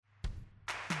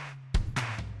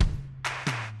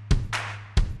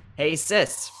Hey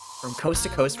Sis! From coast to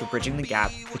coast, we're bridging the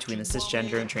gap between the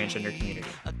cisgender and transgender community,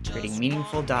 creating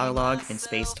meaningful dialogue and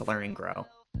space to learn and grow.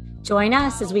 Join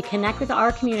us as we connect with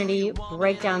our community,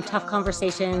 break down tough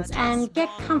conversations, and get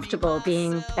comfortable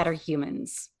being better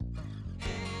humans.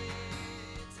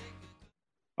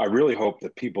 I really hope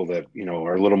that people that,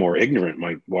 are a little more ignorant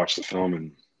might watch the film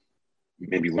and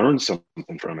maybe learn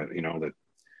something from it, that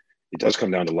it does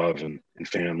come down to love and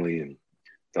family, and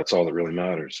that's all that really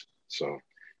matters. So,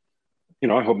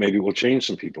 I hope maybe we'll change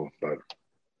some people, but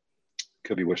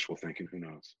could be wishful thinking, who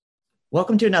knows?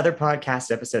 Welcome to another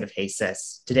podcast episode of Hey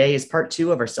Sis. Today is part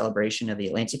 2 of our celebration of the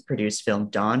Atlantic-produced film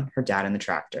Dawn, Her Dad and the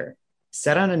Tractor.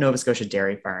 Set on a Nova Scotia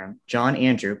dairy farm, John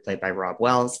Andrew, played by Rob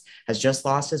Wells, has just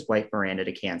lost his wife Miranda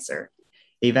to cancer.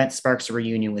 The event sparks a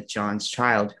reunion with John's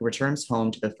child, who returns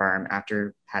home to the farm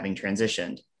after having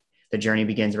transitioned. The journey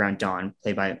begins around Dawn,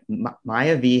 played by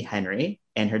Maya V. Henry,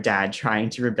 and her dad trying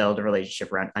to rebuild a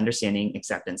relationship around understanding,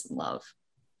 acceptance, and love.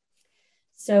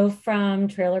 So from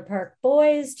Trailer Park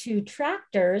Boys to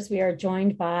Tractors, we are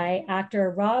joined by actor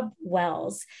Rob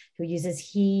Wells, who uses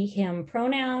he, him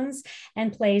pronouns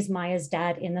and plays Maya's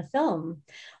dad in the film.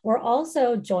 We're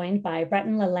also joined by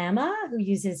Breton Lalama, who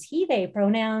uses he, they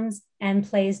pronouns and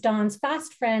plays Dawn's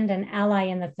fast friend and ally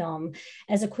in the film.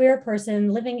 As a queer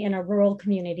person living in a rural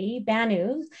community,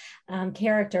 Banu's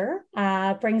character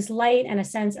brings light and a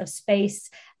sense of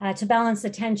space to balance the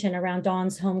tension around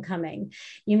Dawn's homecoming.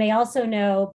 You may also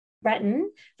know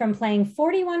Breton from playing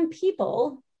 41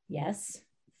 people, yes,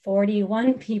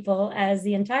 41 people as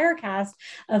the entire cast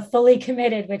of Fully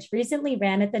Committed, which recently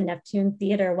ran at the Neptune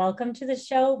Theater. Welcome to the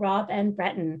show, Rob and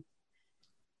Breton.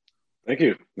 Thank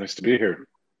you. Nice to be here.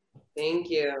 Thank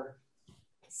you.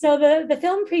 So the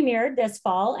film premiered this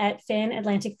fall at Finn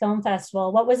Atlantic Film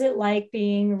Festival. What was it like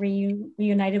being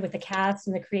reunited with the cast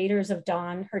and the creators of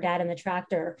Dawn, Her Dad and the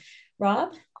Tractor?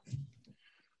 Rob?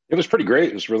 It was pretty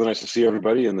great. It was really nice to see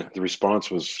everybody, and the response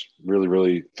was really,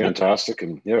 really fantastic.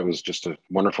 And yeah, it was just a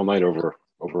wonderful night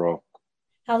overall.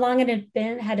 How long had it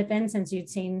been since you'd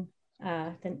seen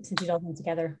since you'd all been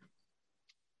together?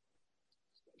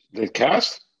 The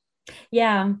cast?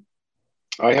 Yeah.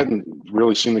 I hadn't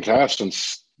really seen the cast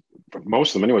since, most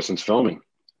of them anyway, since filming.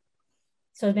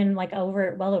 So it's been like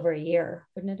well over a year,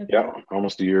 wouldn't it have been? Yeah,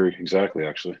 almost a year exactly,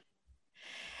 actually.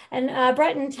 And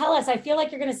Breton, tell us, I feel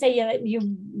like you're going to say you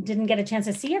didn't get a chance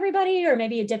to see everybody, or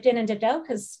maybe you dipped in and dipped out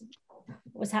because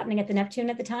what was happening at the Neptune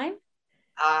at the time?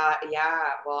 Yeah,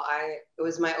 well, it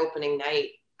was my opening night,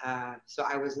 so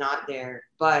I was not there,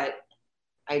 but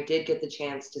I did get the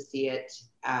chance to see it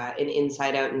in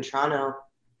Inside Out in Toronto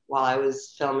while I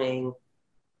was filming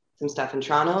some stuff in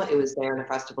Toronto. It was there in a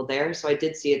festival there, so I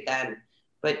did see it then.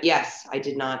 But yes, I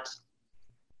did not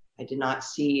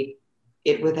see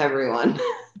it with everyone.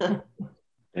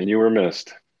 And you were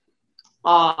missed.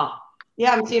 Yeah,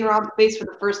 I'm seeing Rob's face for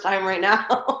the first time right now.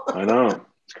 I know,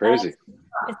 it's crazy.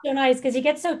 It's so nice because you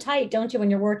get so tight, don't you, when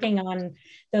you're working on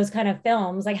those kind of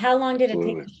films? Like, how long did it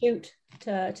take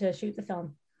to shoot the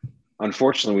film?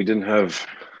 Unfortunately, we didn't have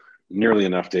nearly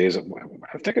enough days.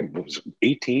 I think it was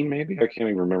 18, maybe. I can't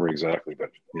even remember exactly, but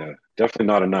yeah, definitely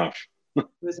not enough. It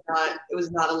was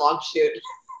not a long shoot.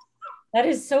 That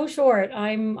is so short.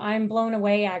 I'm blown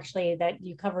away, actually, that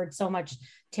you covered so much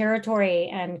territory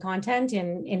and content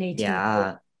in 18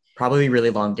 Yeah, probably really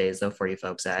long days though for you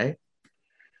folks, eh?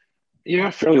 Yeah,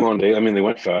 fairly long day. I mean, they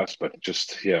went fast, but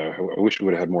just, yeah, I wish we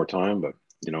would have had more time, but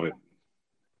that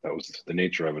was the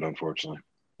nature of it, unfortunately.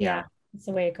 Yeah, it's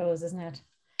the way it goes, isn't it?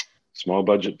 Small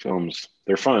budget films,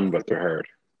 they're fun, but they're hard.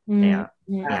 Yeah.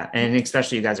 And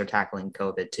especially you guys are tackling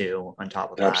COVID too on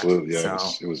top of that. Absolutely, yeah.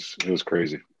 So. It was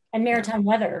crazy. And maritime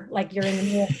weather, like you're in the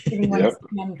middle of shooting one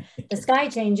and the sky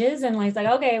changes and it's like,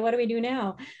 okay, what do we do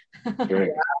now?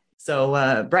 Right.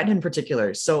 So Breton in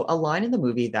particular, so a line in the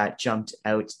movie that jumped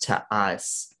out to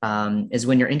us is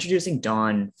when you're introducing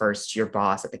Dawn first to your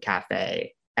boss at the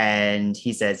cafe, and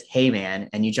he says, "Hey man,"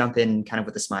 and you jump in kind of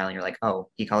with a smile and you're like, oh,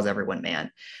 he calls everyone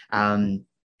man. Kind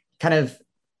of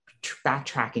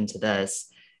backtracking to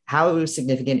this, how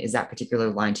significant is that particular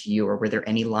line to you, or were there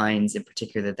any lines in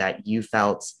particular that you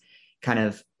felt kind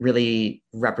of really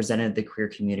represented the queer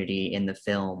community in the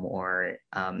film, or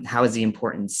how is the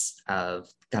importance of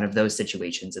kind of those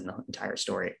situations in the entire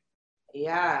story?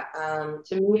 Yeah,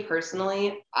 to me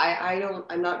personally,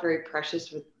 I'm not very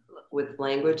precious with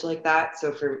language like that.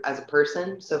 So as a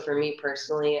person, so for me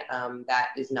personally, that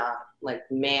is not like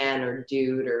man or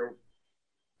dude or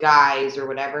guys or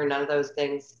whatever. None of those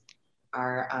things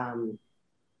are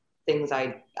things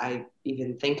I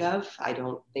even think of. I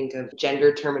don't think of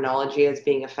gender terminology as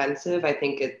being offensive. I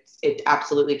think it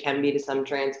absolutely can be to some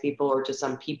trans people or to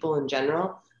some people in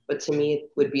general, but to me it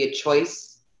would be a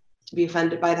choice to be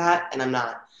offended by that, and I'm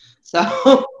not.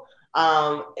 So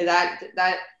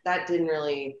that didn't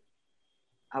really,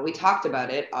 we talked about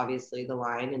it, obviously, the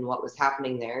line and what was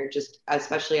happening there, just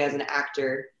especially as an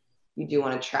actor, you do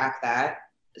want to track that,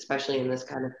 especially in this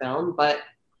kind of film. But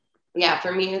yeah,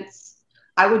 for me,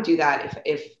 I would do that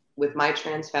if with my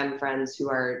trans femme friends who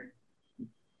are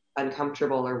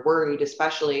uncomfortable or worried,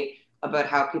 especially about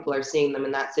how people are seeing them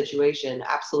in that situation.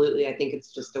 Absolutely. I think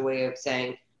it's just a way of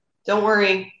saying, don't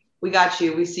worry, we got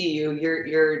you, we see you,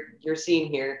 you're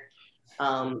seen here.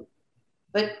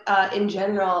 But in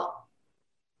general,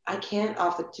 I can't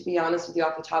to be honest with you,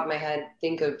 off the top of my head,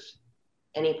 think of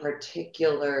any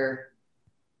particular,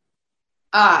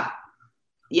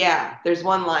 yeah, there's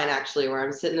one line actually where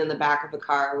I'm sitting in the back of a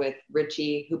car with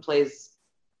Richie, who plays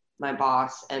my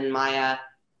boss, and Maya,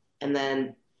 and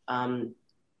then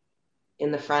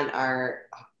in the front are,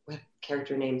 what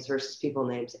character names versus people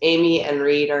names? Amy and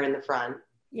Reed are in the front.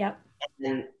 Yep.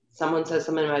 And someone says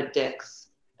something about dicks,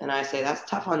 and I say, that's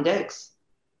tough on dicks.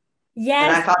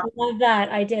 Yes, I love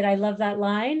that. I did. I love that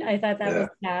line. I thought that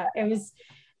was,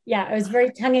 it was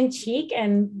very tongue in cheek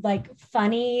and like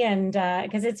funny, and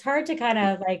because it's hard to kind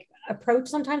of like approach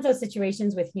sometimes those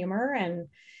situations with humor,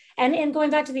 and going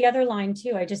back to the other line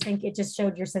too, I just think it just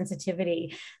showed your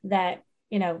sensitivity that,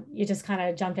 you know, you just kind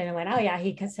of jumped in and went, oh yeah,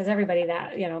 he says everybody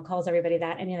that, you know, calls everybody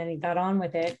that, and then he got on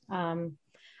with it.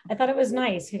 I thought it was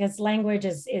nice because language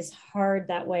is hard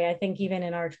that way. I think even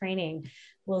in our training,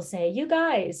 we'll say "you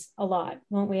guys" a lot,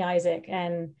 won't we, Isaac?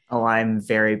 And I'm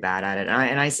very bad at it,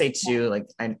 and I say too, like,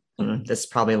 this is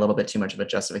probably a little bit too much of a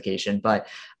justification, but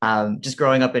just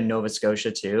growing up in Nova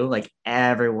Scotia too, like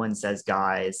everyone says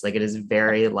 "guys," like it is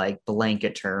very like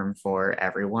blanket term for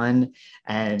everyone,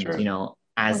 and you know,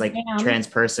 as like trans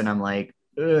person, I'm like,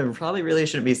 probably really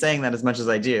shouldn't be saying that as much as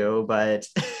I do, but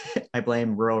I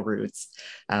blame rural roots.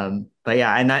 But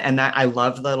yeah, and that I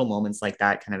love the little moments like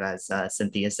that, kind of as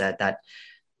Cynthia said, that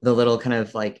the little kind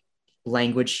of like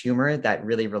language humor that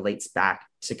really relates back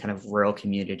to kind of rural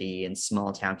community and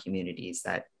small town communities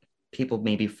that people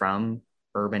maybe from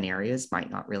urban areas might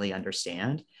not really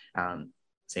understand.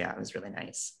 So yeah, it was really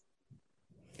nice.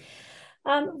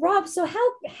 Rob, so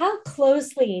how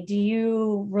closely do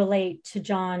you relate to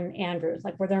John Andrews?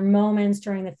 Like, were there moments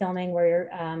during the filming where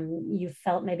you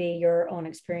felt maybe your own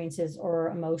experiences or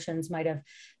emotions might have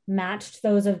matched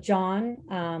those of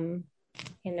John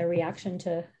in their reaction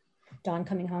to Don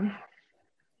coming home?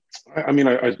 I mean,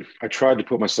 I tried to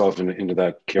put myself into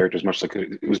that character as much as I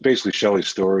could. It was basically Shelley's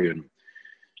story, and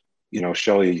you know,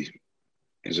 Shelley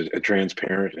is a trans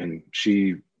parent, and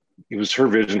it was her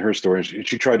vision, her story, and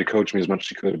she tried to coach me as much as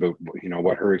she could about, you know,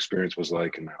 what her experience was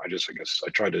like, and I guess I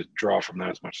tried to draw from that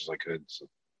as much as I could. So.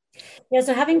 Yeah,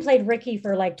 so having played Ricky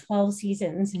for like 12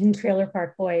 seasons in Trailer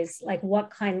Park Boys, like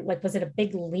was it a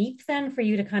big leap then for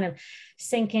you to kind of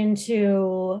sink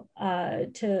into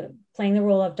to playing the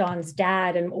role of Don's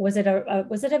dad? And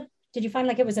did you find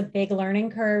like it was a big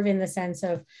learning curve in the sense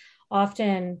of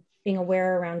often being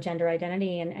aware around gender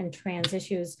identity and trans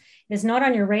issues is not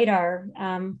on your radar?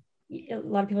 A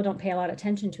lot of people don't pay a lot of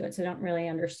attention to it, so don't really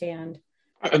understand.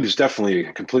 And it's definitely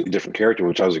a completely different character,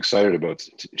 which I was excited about.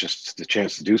 Just the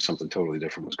chance to do something totally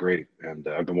different was great. And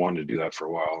I've been wanting to do that for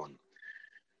a while. And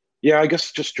yeah, I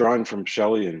guess just drawing from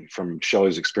Shelley and from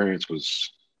Shelley's experience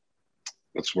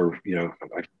that's where, you know,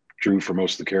 I drew for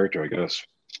most of the character, I guess.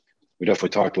 We definitely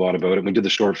talked a lot about it. We did the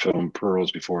short film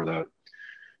Pearls before that.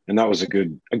 And that was a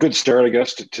good start, I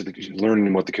guess, to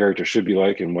learning what the character should be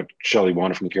like and what Shelley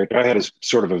wanted from the character. I had a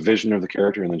sort of a vision of the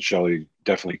character, and then Shelley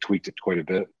definitely tweaked it quite a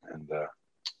bit. And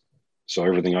so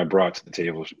everything I brought to the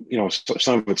table, you know,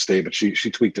 some of it stayed, but she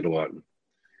tweaked it a lot.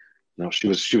 No, she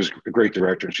was a great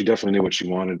director, and she definitely knew what she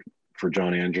wanted for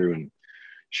John Andrew, and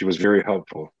she was very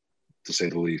helpful, to say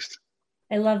the least.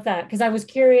 I love that, because I was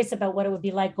curious about what it would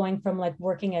be like going from like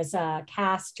working as a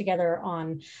cast together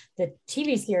on the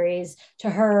TV series to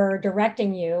her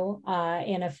directing you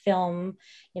in a film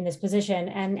in this position,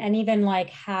 and even like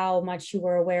how much you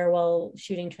were aware while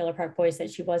shooting Trailer Park Boys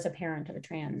that she was a parent of a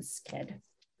trans kid.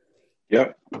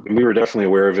 Yeah, we were definitely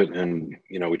aware of it, and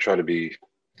you know, we try to be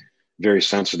very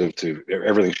sensitive to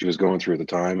everything she was going through at the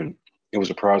time, and it was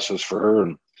a process for her,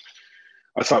 and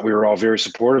I thought we were all very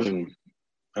supportive, and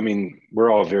I mean,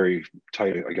 we're all very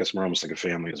tight. I guess we're almost like a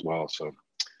family as well. So,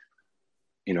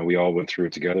 you know, we all went through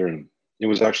it together, and it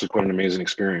was actually quite an amazing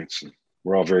experience.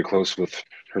 We're all very close with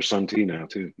her son T now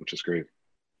too, which is great.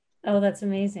 Oh, that's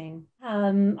amazing.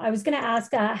 I was going to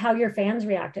ask how your fans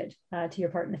reacted to your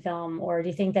part in the film, or do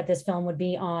you think that this film would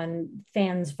be on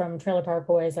fans from Trailer Park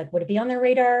Boys? Like, would it be on their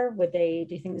radar? Do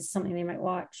you think this is something they might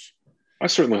watch? I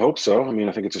certainly hope so. I mean,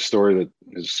 I think it's a story that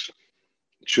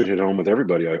should hit home with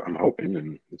everybody. I'm hoping,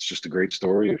 and it's just a great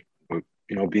story of,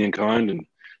 being kind and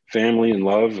family and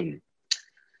love, and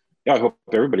yeah, I hope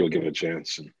everybody will give it a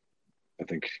chance. And I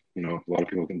think a lot of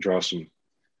people can draw some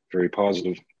very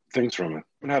positive things from it.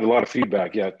 I haven't had a lot of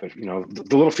feedback yet, but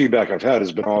the little feedback I've had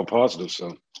has been all positive,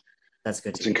 so That's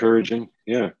good. it's encouraging.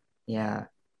 Yeah. Yeah.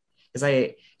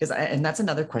 And that's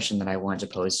another question that I wanted to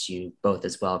pose to you both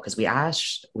as well, because we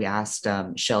asked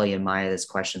Shelley and Maya this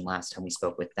question last time we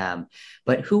spoke with them,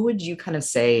 but who would you kind of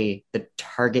say the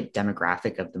target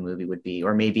demographic of the movie would be?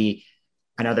 Or maybe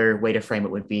another way to frame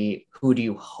it would be, who do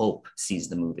you hope sees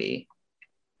the movie?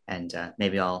 And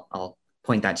maybe I'll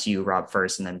point that to you, Rob,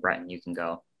 first, and then Bretton, you can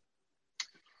go.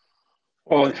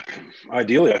 Well,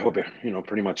 ideally, I hope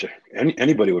pretty much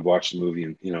anybody would watch the movie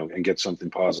and and get something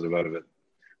positive out of it.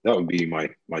 That would be my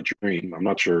dream. I'm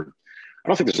not sure. I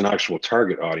don't think there's an actual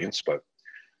target audience, but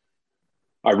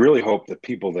I really hope that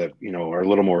people that are a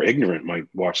little more ignorant might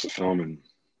watch the film and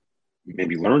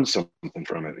maybe learn something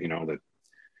from it. That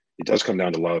it does come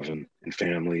down to love and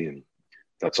family, and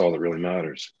that's all that really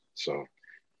matters. So,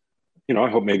 I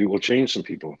hope maybe we'll change some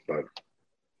people, but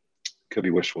could be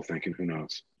wishful thinking. Who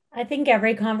knows? I think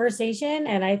every conversation,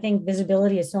 and I think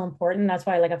visibility is so important. That's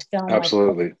why, like, a film,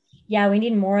 Absolutely. Yeah, we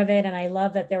need more of it. And I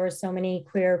love that there were so many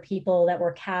queer people that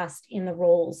were cast in the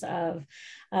roles of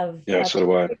so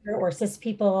do I. Or cis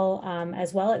people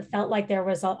as well. It felt like there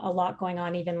was a lot going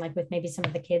on, even like with maybe some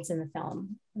of the kids in the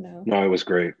film. No, it was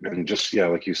great. And just,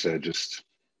 like you said, just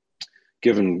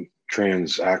giving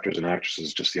trans actors and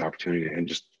actresses just the opportunity, and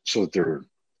just so that they're,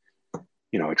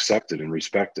 accepted and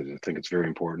respected. I think it's very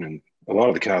important. And a lot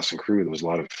of the cast and crew, there was a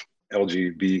lot of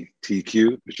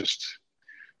LGBTQ. It was just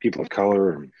people of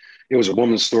color, and it was a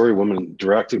woman's story, women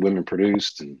directed, women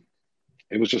produced, and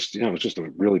it was just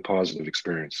a really positive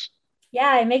experience.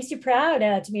 Yeah, it makes you proud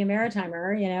to be a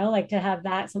Maritimer, like to have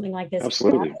something like this.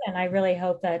 Absolutely. And I really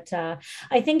hope that,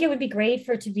 I think it would be great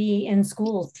for it to be in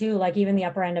schools too, like even the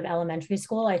upper end of elementary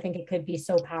school. I think it could be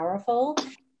so powerful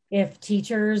if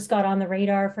teachers got on the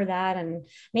radar for that. And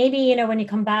maybe, when you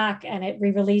come back and it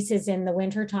re-releases in the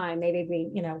winter time, maybe we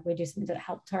do something to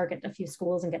help target a few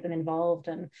schools and get them involved.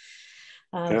 And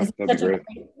that'd be great.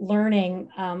 Learning,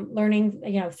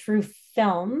 through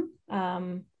film,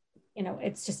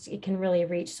 it's just, it can really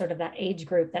reach sort of that age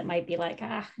group that might be like,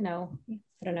 no, I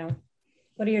don't know.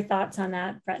 What are your thoughts on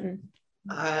that, Bretton?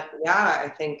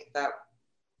 I think that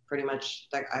pretty much,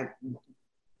 like, I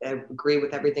agree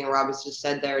with everything Rob has just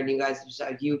said there, and you guys,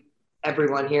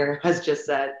 everyone here has just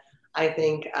said. I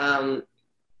think the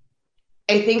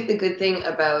good thing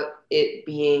about it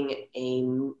being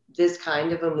this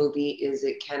kind of a movie is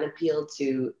it can appeal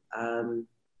to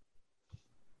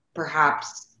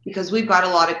perhaps, because we've got a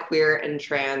lot of queer and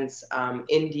trans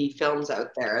indie films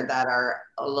out there that are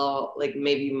a little, like,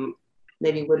 maybe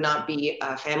would not be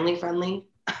family friendly,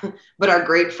 but are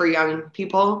great for young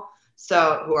people.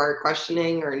 So who are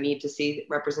questioning or need to see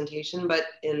representation, but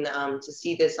to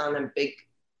see this on a big,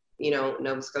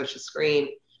 Nova Scotia screen,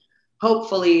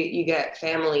 hopefully you get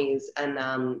families and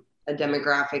a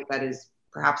demographic that is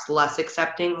perhaps less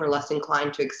accepting or less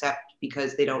inclined to accept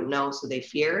because they don't know, so they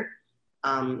fear.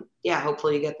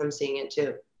 Hopefully you get them seeing it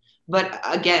too. But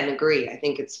again, agree. I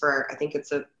think it's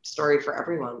a story for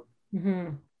everyone. Mm-hmm.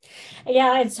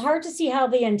 Yeah, it's hard to see how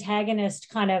the antagonist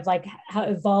kind of like how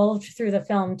evolved through the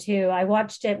film too. I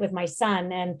watched it with my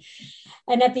son, and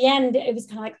at the end it was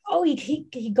kind of like, oh,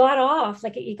 he got off.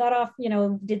 Like, he got off.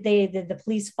 Did the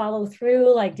police follow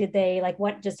through? Like, did they, like,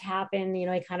 what just happened? He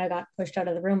kind of got pushed out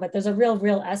of the room. But there's a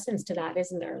real essence to that,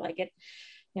 isn't there? Like, it,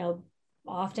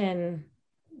 often,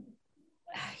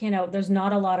 there's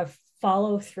not a lot of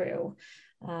follow through.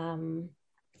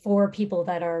 For people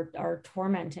that are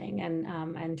tormenting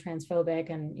and transphobic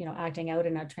and acting out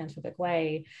in a transphobic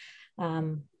way.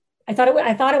 I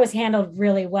thought it was handled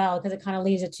really well, because it kind of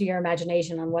leaves it to your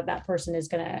imagination on what that person is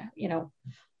gonna,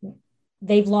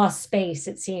 they've lost space,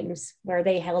 it seems, where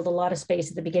they held a lot of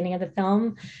space at the beginning of the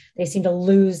film. They seem to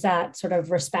lose that sort of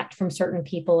respect from certain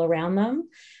people around them.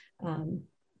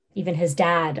 Even his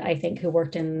dad, I think, who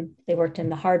worked in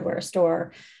the hardware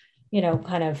store,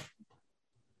 kind of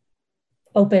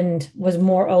was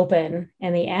more open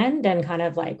in the end, and kind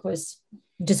of like was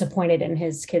disappointed in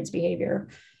his kid's behavior.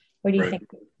 What do you think?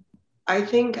 I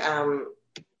think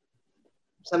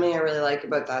something I really like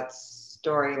about that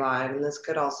storyline, and this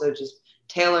could also just,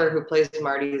 Taylor, who plays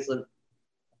Marty, is a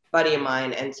buddy of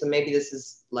mine, and so maybe this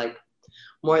is like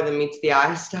more than meets the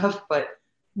eye stuff, but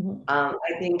I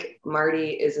think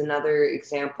Marty is another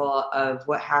example of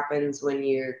what happens when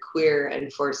you're queer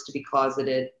and forced to be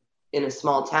closeted in a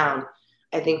small town.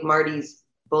 I think Marty's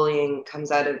bullying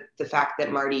comes out of the fact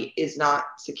that Marty is not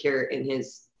secure in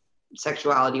his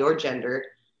sexuality or gender.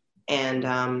 And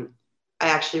I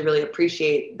actually really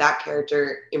appreciate that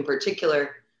character in particular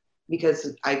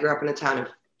because I grew up in a town of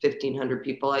 1,500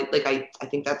 people. I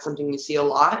think that's something you see a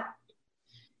lot.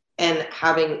 And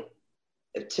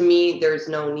to me, there's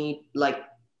no need, like,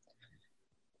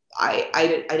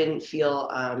 I didn't feel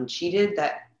cheated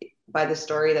by the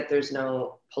story that there's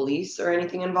no police or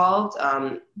anything involved.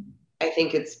 I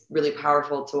think it's really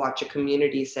powerful to watch a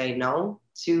community say no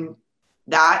to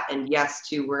that and yes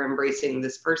to we're embracing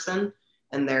this person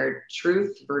and their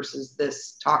truth versus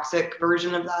this toxic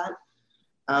version of that.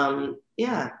 I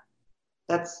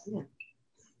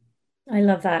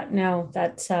love that. No,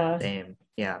 that's Same.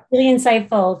 Yeah. really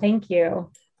insightful. Thank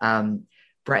you.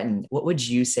 Breton, what would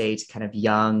you say to kind of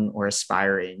young or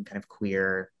aspiring kind of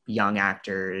queer young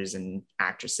actors and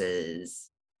actresses?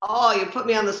 Oh, you put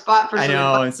me on the spot for I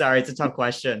know. I'm sorry. It's a tough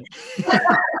question.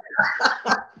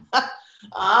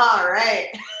 All right.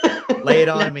 Lay it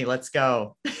on me. Let's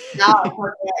go. No,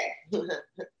 okay.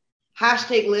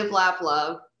 Hashtag live, laugh,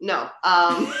 love. No.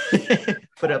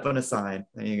 Put up on a sign.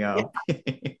 There you go.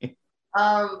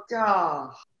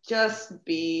 Just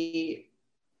be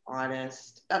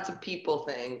honest. That's a people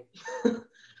thing.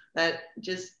 That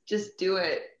just do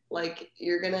it. Like,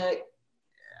 you're gonna,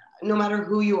 no matter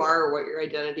who you are or what your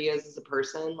identity is as a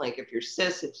person, like if you're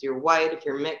cis, if you're white, if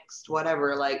you're mixed,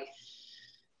 whatever, like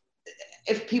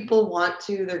if people want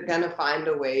to, they're gonna find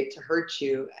a way to hurt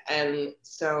you. And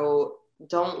so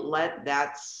don't let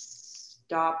that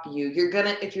stop you.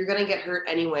 If you're gonna get hurt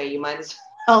anyway, you might as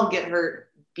well get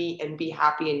hurt, be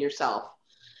happy in yourself.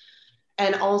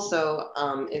 And also,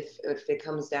 if it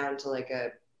comes down to like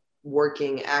a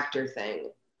working actor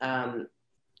thing,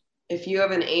 if you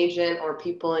have an agent or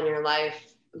people in your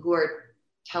life who are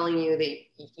telling you that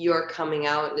your coming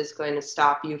out is going to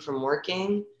stop you from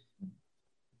working,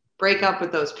 break up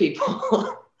with those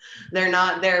people. They're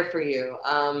not there for you.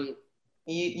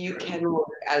 You can work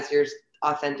as your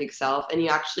authentic self, and you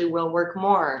actually will work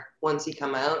more once you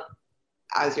come out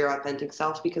as your authentic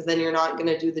self, because then you're not going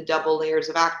to do the double layers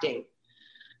of acting.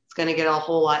 It's going to get a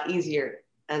whole lot easier,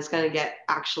 and it's going to get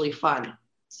actually fun.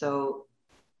 So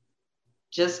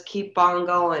just keep on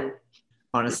going.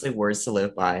 Honestly, words to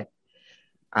live by.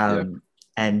 And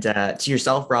to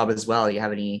yourself, Rob, as well, you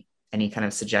have any kind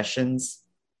of suggestions?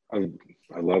 I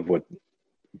love what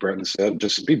Breton said.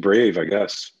 Just be brave, I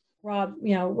guess. Rob,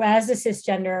 as a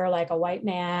cisgender, like a white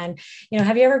man,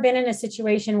 have you ever been in a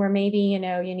situation where maybe, you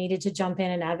needed to jump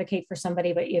in and advocate for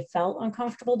somebody, but you felt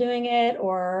uncomfortable doing it?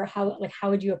 Or how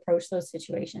would you approach those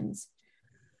situations?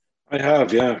 I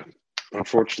have, yeah,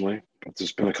 unfortunately. But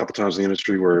there's been a couple times in the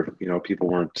industry where, people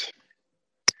weren't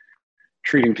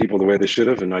treating people the way they should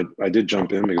have. And I did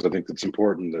jump in because I think it's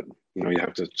important that, you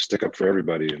have to stick up for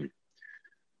everybody. And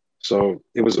so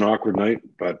it was an awkward night,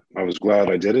 but I was glad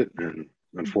I did it. And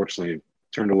unfortunately it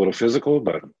turned a little physical,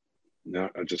 but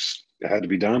it had to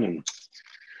be done. And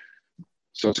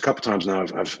so it's a couple times now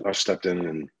I've stepped in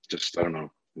and just, I don't know,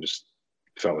 just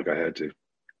felt like I had to.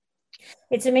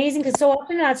 It's amazing because so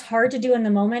often that's hard to do in the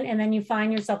moment. And then you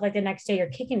find yourself like the next day you're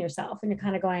kicking yourself and you're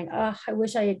kind of going, oh, I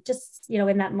wish I had just,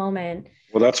 in that moment.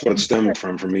 Well, that's what it stemmed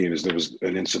from for me, is there was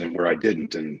an incident where I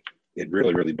didn't, and it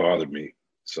really, really bothered me.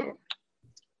 So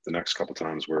the next couple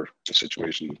times where the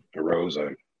situation arose,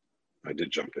 I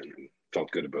did jump in and felt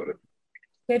good about it.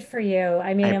 Good for you.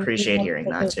 I mean, I appreciate hearing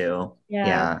that too.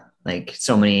 Yeah. Like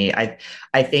so many, I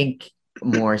think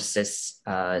more cis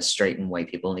straight and white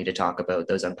people need to talk about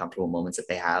those uncomfortable moments that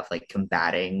they have, like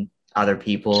combating other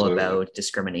people Absolutely. about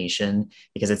discrimination,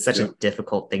 because it's such a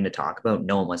difficult thing to talk about.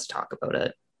 No one wants to talk about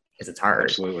it because it's hard.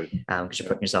 Absolutely. Because you're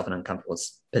putting yourself in an uncomfortable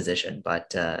position.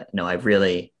 But no, I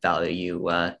really value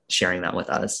you sharing that with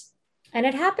us. And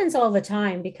it happens all the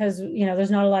time because,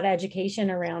 there's not a lot of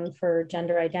education around for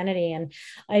gender identity. And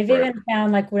I've even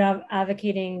found, like, when I'm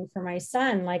advocating for my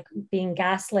son, like being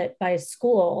gaslit by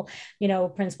school,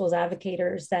 principals,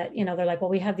 advocators, that, they're like, well,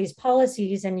 we have these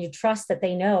policies, and you trust that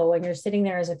they know. And you're sitting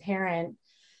there as a parent,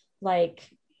 like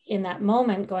in that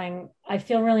moment going, I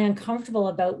feel really uncomfortable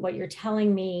about what you're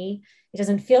telling me. It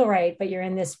doesn't feel right, but you're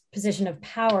in this position of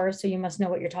power, so you must know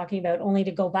what you're talking about, only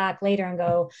to go back later and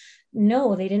go,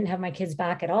 no, they didn't have my kids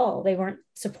back at all. They weren't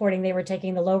supporting, they were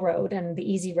taking the low road and the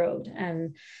easy road.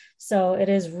 And so it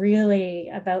is really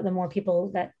about the more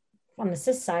people that on the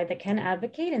cis side that can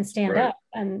advocate and stand up,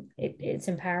 and it's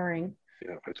empowering.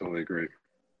 Yeah, I totally agree.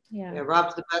 Yeah,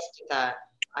 Rob's the best at that.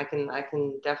 I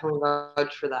can definitely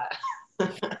vouch for that.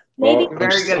 Maybe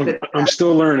very good at that. I'm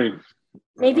still learning.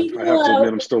 Maybe I have to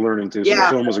admit, I'm still learning too. So the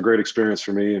film was a great experience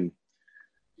for me, and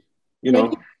you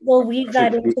know, we'll weave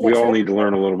that into we all need to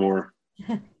learn a little more.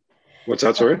 What's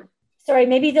that, sorry? Sorry,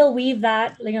 maybe they'll weave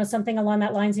that, something along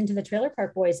that lines into the Trailer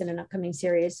Park Boys in an upcoming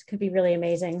series. Could be really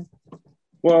amazing.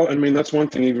 Well, I mean, that's one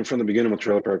thing, even from the beginning with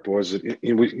Trailer Park Boys,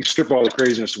 you strip all the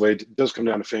craziness away. It does come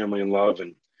down to family and love.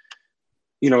 And,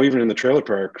 even in the trailer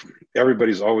park,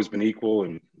 everybody's always been equal,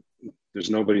 and there's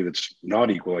nobody that's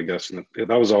not equal, I guess. And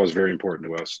that was always very important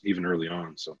to us, even early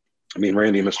on. So, I mean,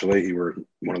 Randy and Mr. Leahy were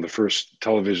one of the first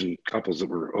television couples that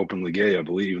were openly gay, I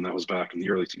believe, and that was back in the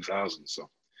early 2000s. So,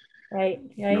 right.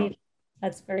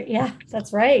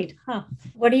 That's right. Huh.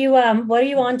 What are you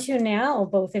on to now,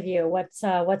 both of you?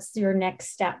 What's your next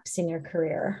steps in your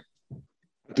career?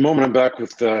 At the moment, I'm back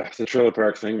with the trailer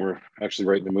park thing. We're actually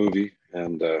writing a movie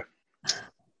and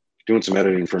doing some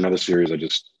editing for another series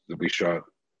that we shot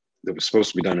that was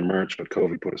supposed to be done in March, but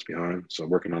COVID put us behind. So I'm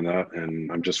working on that,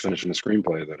 and I'm just finishing a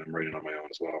screenplay that I'm writing on my own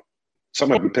as well.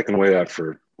 Something I've been picking away at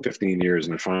for 15 years,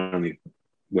 and I finally,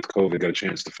 with COVID, got a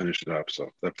chance to finish it up. So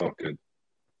that felt good.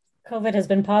 COVID has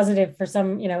been positive for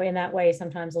some, in that way,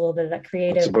 sometimes a little bit of that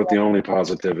creative. It's about the only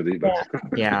positivity. But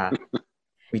yeah.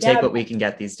 We take what we can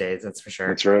get these days. That's for sure.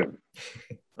 That's right.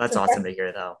 That's awesome to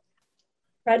hear, though.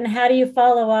 Bretton, how do you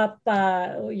follow up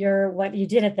what you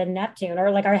did at the Neptune,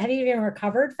 or have you even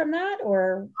recovered from that?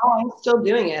 Or I'm still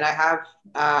doing it. I have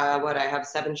I have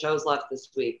 7 shows left this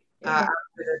week. I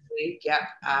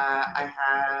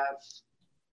have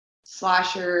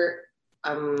Slasher,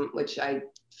 which I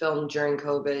filmed during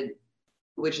COVID,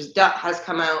 which has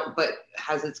come out, but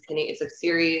it's a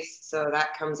series, so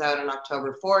that comes out on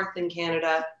October 4th in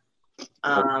Canada.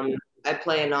 I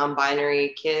play a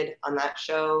non-binary kid on that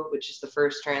show, which is the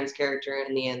first trans character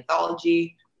in the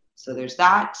anthology. So there's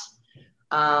that.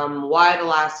 Y: The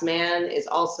Last Man is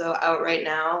also out right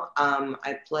now.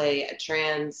 I play a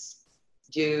trans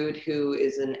dude who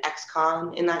is an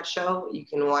ex-con in that show. You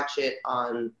can watch it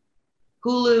on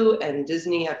Hulu and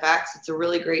Disney FX. It's a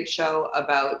really great show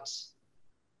about,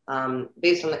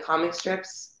 based on the comic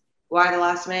strips, Y: The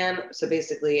Last Man. So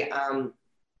basically,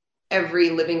 every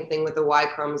living thing with the Y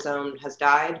chromosome has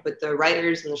died, but the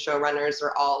writers and the showrunners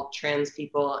are all trans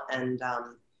people and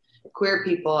queer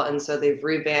people. And so they've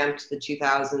revamped the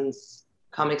 2000s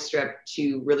comic strip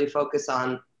to really focus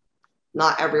on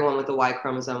not everyone with the Y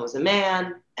chromosome was a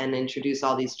man, and introduce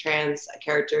all these trans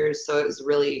characters. So it was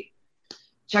really,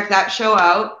 check that show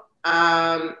out.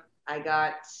 I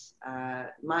got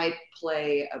my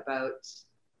play about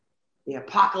the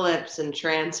apocalypse and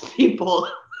trans people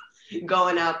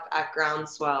going up at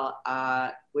Groundswell,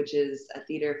 which is a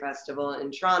theater festival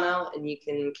in Toronto, and you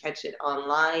can catch it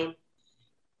online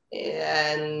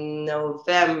in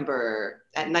November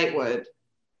at Nightwood.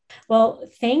 Well,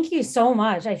 thank you so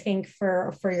much, I think,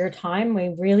 for your time.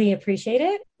 We really appreciate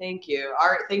it. Thank you. All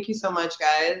right. Thank you so much,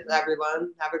 guys.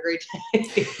 Everyone, have a great day.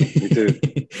 You too.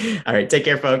 All right. Take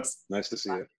care, folks. Nice to see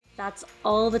you. That's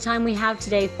all the time we have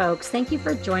today, folks. Thank you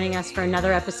for joining us for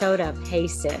another episode of Hey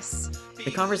Sis.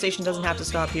 The conversation doesn't have to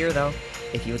stop here, though.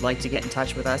 If you would like to get in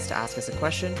touch with us to ask us a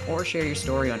question or share your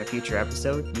story on a future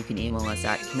episode, you can email us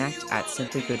at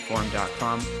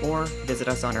connect@simplygoodform.com or visit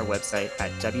us on our website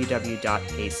at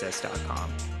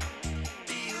www.heysis.com.